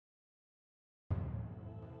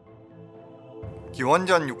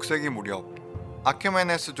기원전 6세기 무렵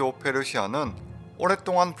아케메네스조 페르시아는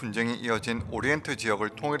오랫동안 분쟁이 이어진 오리엔트 지역을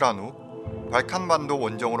통일한 후 발칸반도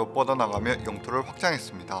원정으로 뻗어나가며 영토를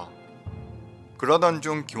확장했습니다. 그러던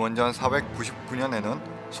중 기원전 499년에는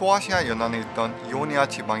소아시아 연안에 있던 이오니아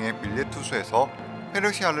지방의 밀레투스에서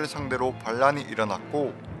페르시아를 상대로 반란이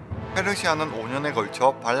일어났고 페르시아는 5년에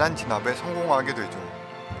걸쳐 반란 진압에 성공하게 되죠.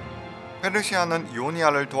 페르시아는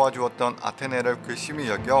이오니아를 도와주었던 아테네를 괘씸히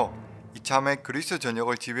여겨 이참에 그리스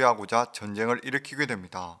전역을 지배하고자 전쟁을 일으키게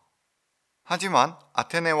됩니다. 하지만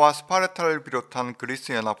아테네와 스파르타를 비롯한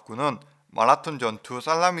그리스 연합군은 마라톤 전투,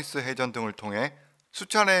 살라미스 해전 등을 통해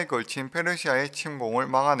수차례에 걸친 페르시아의 침공을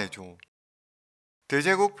막아내죠.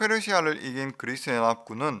 대제국 페르시아를 이긴 그리스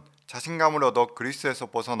연합군은 자신감을 얻어 그리스에서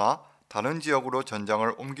벗어나 다른 지역으로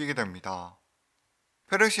전장을 옮기게 됩니다.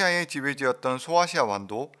 페르시아의 지배지였던 소아시아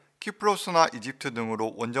완도, 키프로스나 이집트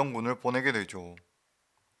등으로 원정군을 보내게 되죠.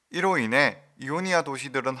 이로 인해 이오니아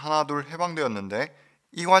도시들은 하나둘 해방되었는데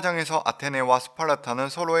이 과정에서 아테네와 스파르타는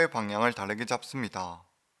서로의 방향을 다르게 잡습니다.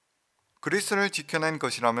 그리스를 지켜낸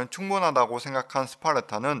것이라면 충분하다고 생각한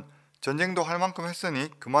스파르타는 전쟁도 할 만큼 했으니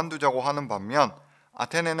그만두자고 하는 반면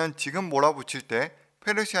아테네는 지금 몰아붙일 때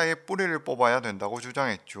페르시아의 뿌리를 뽑아야 된다고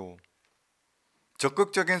주장했죠.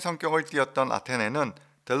 적극적인 성격을 띠었던 아테네는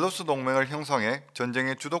델로스 동맹을 형성해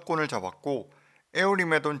전쟁의 주도권을 잡았고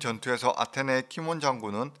에우리메돈 전투에서 아테네의 키몬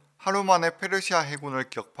장군은 하루 만에 페르시아 해군을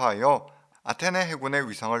격파하여 아테네 해군의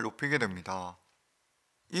위상을 높이게 됩니다.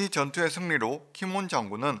 이 전투의 승리로 키몬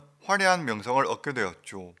장군은 화려한 명성을 얻게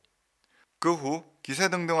되었죠. 그 후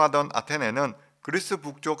기세등등하던 아테네는 그리스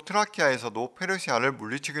북쪽 트라키아에서도 페르시아를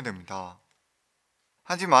물리치게 됩니다.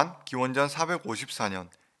 하지만 기원전 454년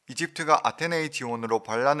이집트가 아테네의 지원으로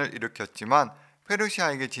반란을 일으켰지만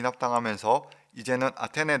페르시아에게 진압당하면서 이제는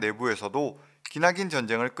아테네 내부에서도 기나긴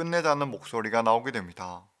전쟁을 끝내자는 목소리가 나오게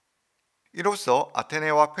됩니다. 이로써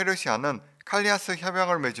아테네와 페르시아는 칼리아스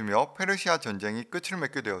협약을 맺으며 페르시아 전쟁이 끝을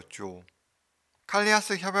맺게 되었죠.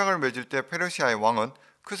 칼리아스 협약을 맺을 때 페르시아의 왕은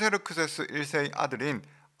크세르크세스 1세의 아들인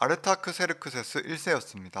아르타크세르크세스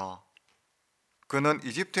 1세였습니다. 그는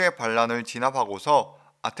이집트의 반란을 진압하고서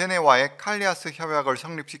아테네와의 칼리아스 협약을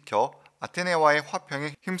성립시켜 아테네와의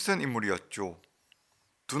화평에 힘쓴 인물이었죠.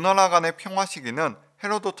 두 나라 간의 평화 시기는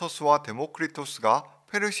헤로도토스와 데모크리토스가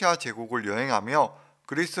페르시아 제국을 여행하며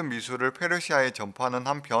그리스 미술을 페르시아에 전파하는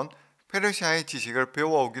한편 페르시아의 지식을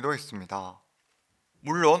배워오기도 했습니다.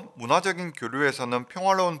 물론 문화적인 교류에서는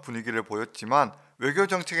평화로운 분위기를 보였지만 외교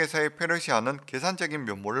정책에서의 페르시아는 계산적인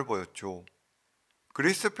면모를 보였죠.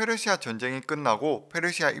 그리스 페르시아 전쟁이 끝나고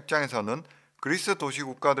페르시아 입장에서는 그리스 도시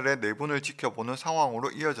국가들의 내분을 지켜보는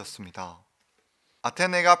상황으로 이어졌습니다.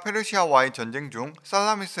 아테네가 페르시아와의 전쟁 중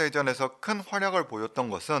살라미스 해전에서 큰 활약을 보였던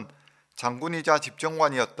것은 장군이자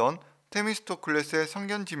집정관이었던 테미스토클레스의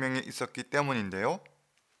선견지명이 있었기 때문인데요.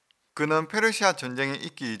 그는 페르시아 전쟁이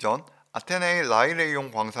있기 이전 아테네의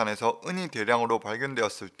라이레이온 광산에서 은이 대량으로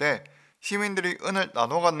발견되었을 때 시민들이 은을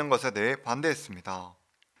나눠 갖는 것에 대해 반대했습니다.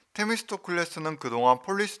 테미스토클레스는 그동안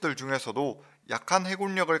폴리스들 중에서도 약한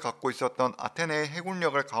해군력을 갖고 있었던 아테네의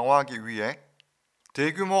해군력을 강화하기 위해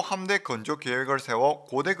대규모 함대 건조 계획을 세워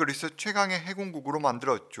고대 그리스 최강의 해군국으로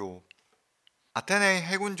만들었죠. 아테네의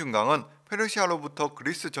해군 증강은 페르시아로부터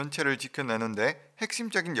그리스 전체를 지켜내는데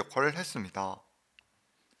핵심적인 역할을 했습니다.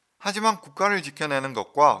 하지만 국가를 지켜내는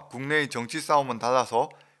것과 국내의 정치 싸움은 달라서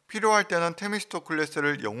필요할 때는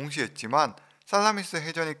테미스토클레스를 영웅시했지만 살라미스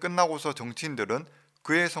해전이 끝나고서 정치인들은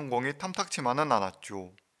그의 성공이 탐탁치만은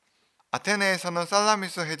않았죠. 아테네에서는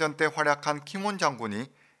살라미스 해전 때 활약한 키몬 장군이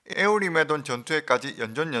에우리메돈 전투에까지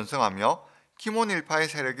연전연승하며 키몬 일파의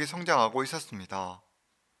세력이 성장하고 있었습니다.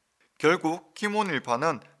 결국 키몬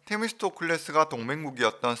일파는 테미스토클레스가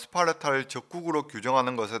동맹국이었던 스파르타를 적국으로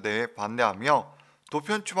규정하는 것에 대해 반대하며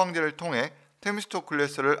도편 추방제를 통해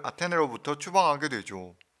테미스토클레스를 아테네로부터 추방하게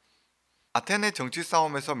되죠. 아테네 정치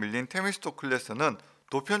싸움에서 밀린 테미스토클레스는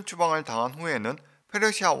도편 추방을 당한 후에는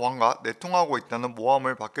페르시아 왕과 내통하고 있다는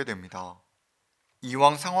모함을 받게 됩니다.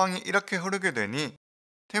 이왕 상황이 이렇게 흐르게 되니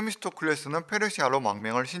테미스토클레스는 페르시아로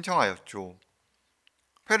망명을 신청하였죠.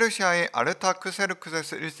 페르시아의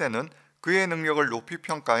아르타크세르크세스 1세는 그의 능력을 높이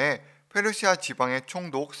평가해 페르시아 지방의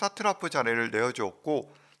총독 사트라프 자리를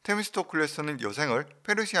내어주었고 테미스토클레스는 여생을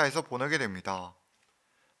페르시아에서 보내게 됩니다.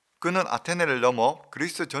 그는 아테네를 넘어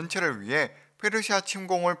그리스 전체를 위해 페르시아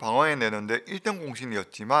침공을 방어해내는데 1등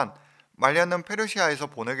공신이었지만 말년은 페르시아에서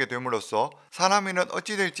보내게 됨으로써 사람 일은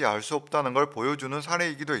어찌 될지 알 수 없다는 걸 보여주는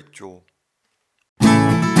사례이기도 했죠.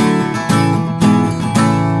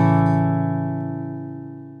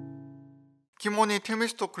 키몬이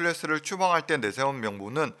테미스토클레스를 추방할 때 내세운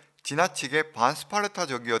명분은 지나치게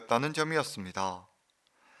반스파르타적이었다는 점이었습니다.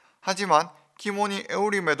 하지만 키몬이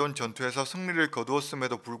에우리메돈 전투에서 승리를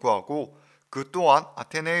거두었음에도 불구하고 그 또한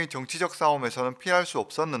아테네의 정치적 싸움에서는 피할 수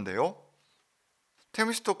없었는데요.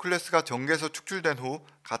 테미스토클레스가 정계에서 축출된 후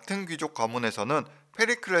같은 귀족 가문에서는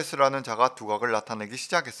페리클레스라는 자가 두각을 나타내기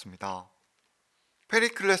시작했습니다.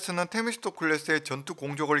 페리클레스는 테미스토클레스의 전투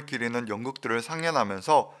공적을 기리는 연극들을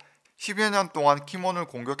상연하면서 10여 년 동안 키몬을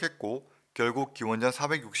공격했고 결국 기원전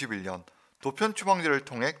 461년 도편 추방제를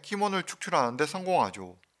통해 키몬을 축출하는 데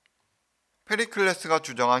성공하죠. 페리클레스가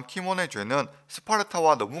주장한 키몬의 죄는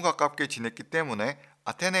스파르타와 너무 가깝게 지냈기 때문에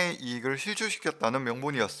아테네의 이익을 실추시켰다는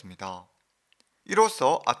명분이었습니다.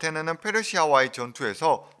 이로써 아테네는 페르시아와의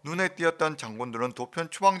전투에서 눈에 띄었던 장군들은 도편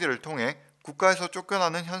추방제를 통해 국가에서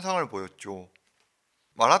쫓겨나는 현상을 보였죠.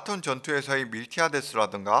 마라톤 전투에서의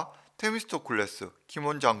밀티아데스라든가 테미스토클레스,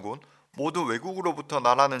 키몬 장군 모두 외국으로부터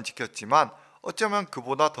나라는 지켰지만 어쩌면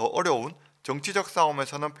그보다 더 어려운 정치적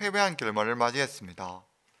싸움에서는 패배한 결말을 맞이했습니다.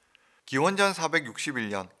 기원전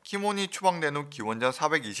 461년 키몬이 추방된 후 기원전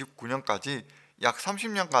 429년까지 약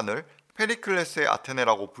 30년간을 페리클레스의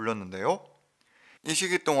아테네라고 불렀는데요. 이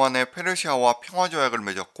시기 동안에 페르시아와 평화조약을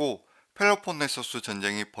맺었고 펠로폰네소스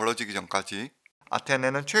전쟁이 벌어지기 전까지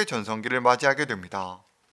아테네는 최전성기를 맞이하게 됩니다.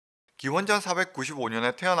 기원전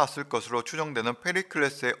 495년에 태어났을 것으로 추정되는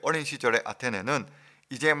페리클레스의 어린 시절의 아테네는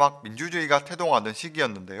이제 막 민주주의가 태동하던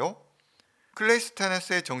시기였는데요.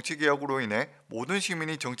 클레이스테네스의 정치개혁으로 인해 모든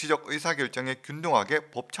시민이 정치적 의사결정에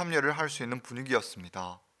균등하게 법 참여를 할 수 있는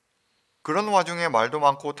분위기였습니다. 그런 와중에 말도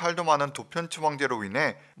많고 탈도 많은 도편 추방제로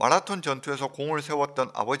인해 마라톤 전투에서 공을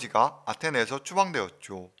세웠던 아버지가 아테네에서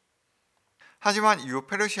추방되었죠. 하지만 이후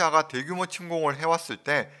페르시아가 대규모 침공을 해왔을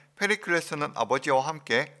때 페리클레스는 아버지와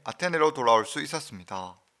함께 아테네로 돌아올 수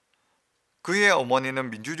있었습니다. 그의 어머니는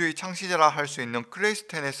민주주의 창시자라 할 수 있는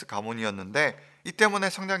클레이스테네스 가문이었는데 이 때문에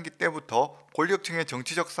성장기 때부터 권력층의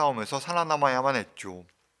정치적 싸움에서 살아남아야만 했죠.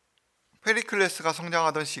 페리클레스가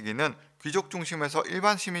성장하던 시기는 귀족 중심에서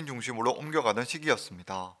일반 시민 중심으로 옮겨가던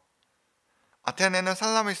시기였습니다. 아테네는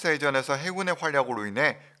살라미스 해전에서 해군의 활약으로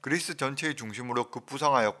인해 그리스 전체의 중심으로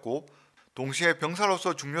급부상하였고 동시에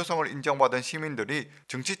병사로서 중요성을 인정받은 시민들이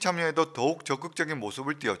정치 참여에도 더욱 적극적인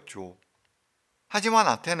모습을 띄었죠. 하지만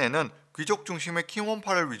아테네는 귀족 중심의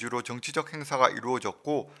킹원파를 위주로 정치적 행사가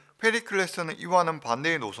이루어졌고 페리클레스는 이와는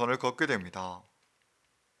반대의 노선을 걷게 됩니다.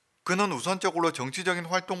 그는 우선적으로 정치적인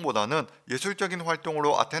활동보다는 예술적인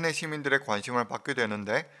활동으로 아테네 시민들의 관심을 받게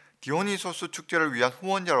되는데 디오니소스 축제를 위한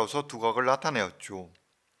후원자로서 두각을 나타내었죠.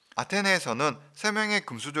 아테네에서는 3명의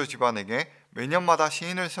금수저 집안에게 매년마다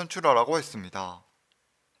시인을 선출하라고 했습니다.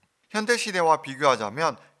 현대시대와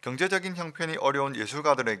비교하자면 경제적인 형편이 어려운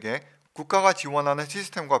예술가들에게 국가가 지원하는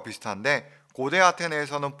시스템과 비슷한데 고대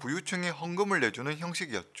아테네에서는 부유층이 헌금을 내주는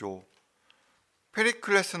형식이었죠.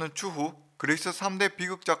 페리클레스는 추후 그리스 3대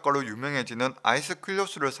비극 작가로 유명해지는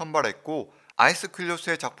아이스클로스를 선발했고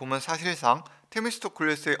아이스클로스의 작품은 사실상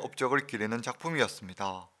테미스토클레스의 업적을 기리는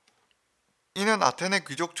작품이었습니다. 이는 아테네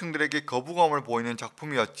귀족층들에게 거부감을 보이는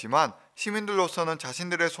작품이었지만 시민들로서는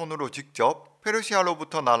자신들의 손으로 직접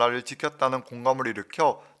페르시아로부터 나라를 지켰다는 공감을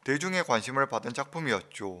일으켜 대중의 관심을 받은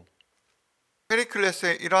작품이었죠.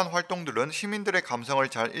 페리클레스의 이러한 활동들은 시민들의 감성을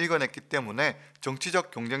잘 읽어냈기 때문에 정치적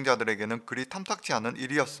경쟁자들에게는 그리 탐탁지 않은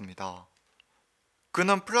일이었습니다.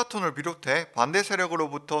 그는 플라톤을 비롯해 반대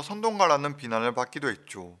세력으로부터 선동가라는 비난을 받기도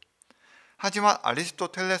했죠. 하지만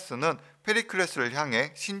아리스토텔레스는 페리클레스를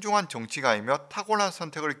향해 신중한 정치가이며 탁월한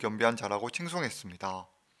선택을 겸비한 자라고 칭송했습니다.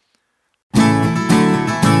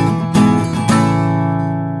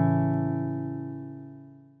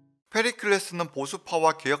 페리클레스는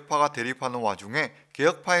보수파와 개혁파가 대립하는 와중에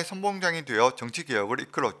개혁파의 선봉장이 되어 정치개혁을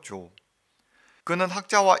이끌었죠. 그는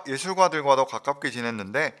학자와 예술가들과도 가깝게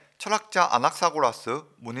지냈는데 철학자 아낙사고라스,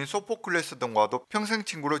 문인 소포클레스 등과도 평생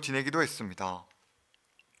친구로 지내기도 했습니다.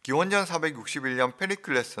 기원전 461년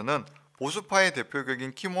페리클레스는 보수파의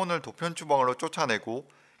대표격인 키몬을 도편 추방으로 쫓아내고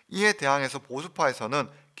이에 대항해서 보수파에서는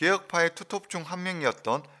개혁파의 투톱 중 한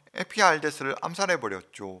명이었던 에피알데스를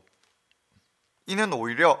암살해버렸죠. 이는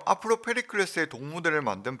오히려 앞으로 페리클레스의 동무들을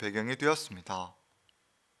만든 배경이 되었습니다.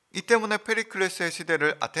 이 때문에 페리클레스의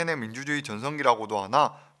시대를 아테네 민주주의 전성기라고도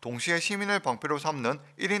하나 동시에 시민을 방패로 삼는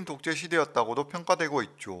 1인 독재 시대였다고도 평가되고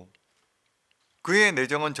있죠. 그의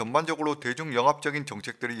내정은 전반적으로 대중영합적인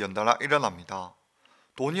정책들이 연달아 일어납니다.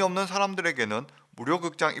 돈이 없는 사람들에게는 무료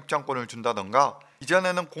극장 입장권을 준다던가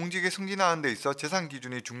이전에는 공직에 승진하는 데 있어 재산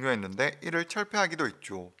기준이 중요했는데 이를 철폐하기도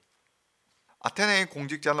했죠. 아테네의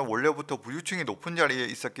공직자는 원래부터 부유층이 높은 자리에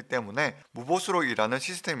있었기 때문에 무보수로 일하는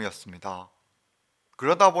시스템이었습니다.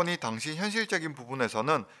 그러다 보니 당시 현실적인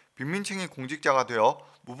부분에서는 빈민층이 공직자가 되어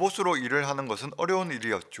무보수로 일을 하는 것은 어려운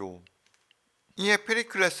일이었죠. 이에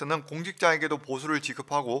페리클레스는 공직자에게도 보수를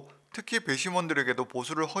지급하고 특히 배심원들에게도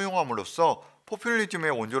보수를 허용함으로써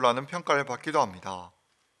포퓰리즘의 원조라는 평가를 받기도 합니다.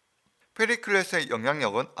 페리클레스의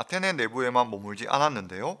영향력은 아테네 내부에만 머물지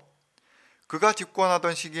않았는데요. 그가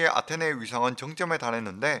집권하던 시기에 아테네의 위상은 정점에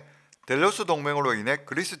달했는데 델로스 동맹으로 인해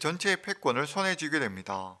그리스 전체의 패권을 손에 쥐게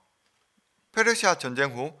됩니다. 페르시아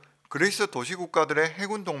전쟁 후 그리스 도시국가들의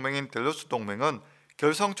해군 동맹인 델로스 동맹은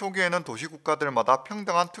결성 초기에는 도시국가들마다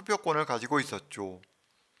평등한 투표권을 가지고 있었죠.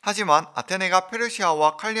 하지만 아테네가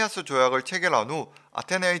페르시아와 칼리아스 조약을 체결한 후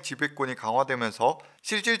아테네의 지배권이 강화되면서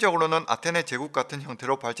실질적으로는 아테네 제국 같은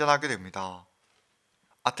형태로 발전하게 됩니다.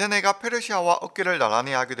 아테네가 페르시아와 어깨를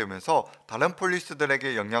나란히 하게 되면서 다른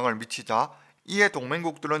폴리스들에게 영향을 미치자 이에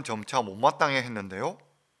동맹국들은 점차 못마땅해 했는데요.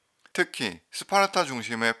 특히 스파르타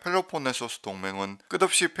중심의 펠로폰네소스 동맹은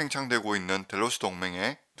끝없이 팽창되고 있는 델로스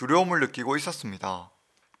동맹에 두려움을 느끼고 있었습니다.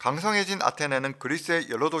 강성해진 아테네는 그리스의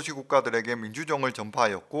여러 도시 국가들에게 민주정을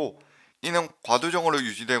전파하였고 이는 과도정으로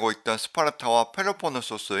유지되고 있던 스파르타와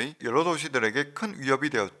펠로폰네소스의 여러 도시들에게 큰 위협이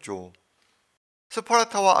되었죠.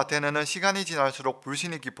 스파르타와 아테네는 시간이 지날수록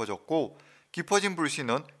불신이 깊어졌고 깊어진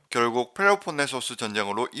불신은 결국 펠로폰네소스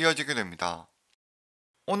전쟁으로 이어지게 됩니다.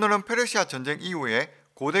 오늘은 페르시아 전쟁 이후에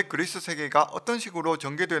고대 그리스 세계가 어떤 식으로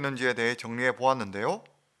전개되는지에 대해 정리해 보았는데요.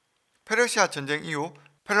 페르시아 전쟁 이후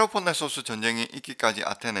펠로폰네소스 전쟁이 있기까지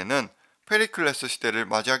아테네는 페리클레스 시대를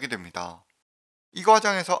맞이하게 됩니다. 이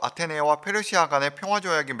과정에서 아테네와 페르시아 간의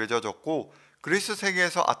평화조약이 맺어졌고 그리스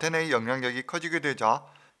세계에서 아테네의 영향력이 커지게 되자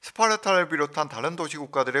스파르타를 비롯한 다른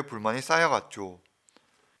도시국가들의 불만이 쌓여갔죠.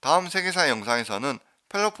 다음 세계사 영상에서는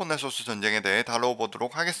펠로폰네소스 전쟁에 대해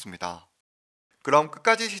다뤄보도록 하겠습니다. 그럼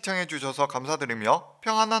끝까지 시청해주셔서 감사드리며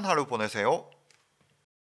평안한 하루 보내세요.